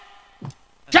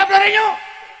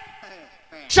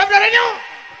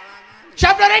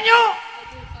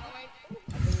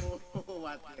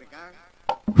 Watir Kang.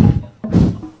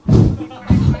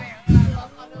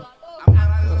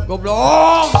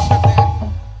 Goblok.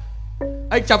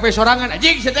 Aing capek sorangan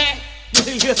anjing sete.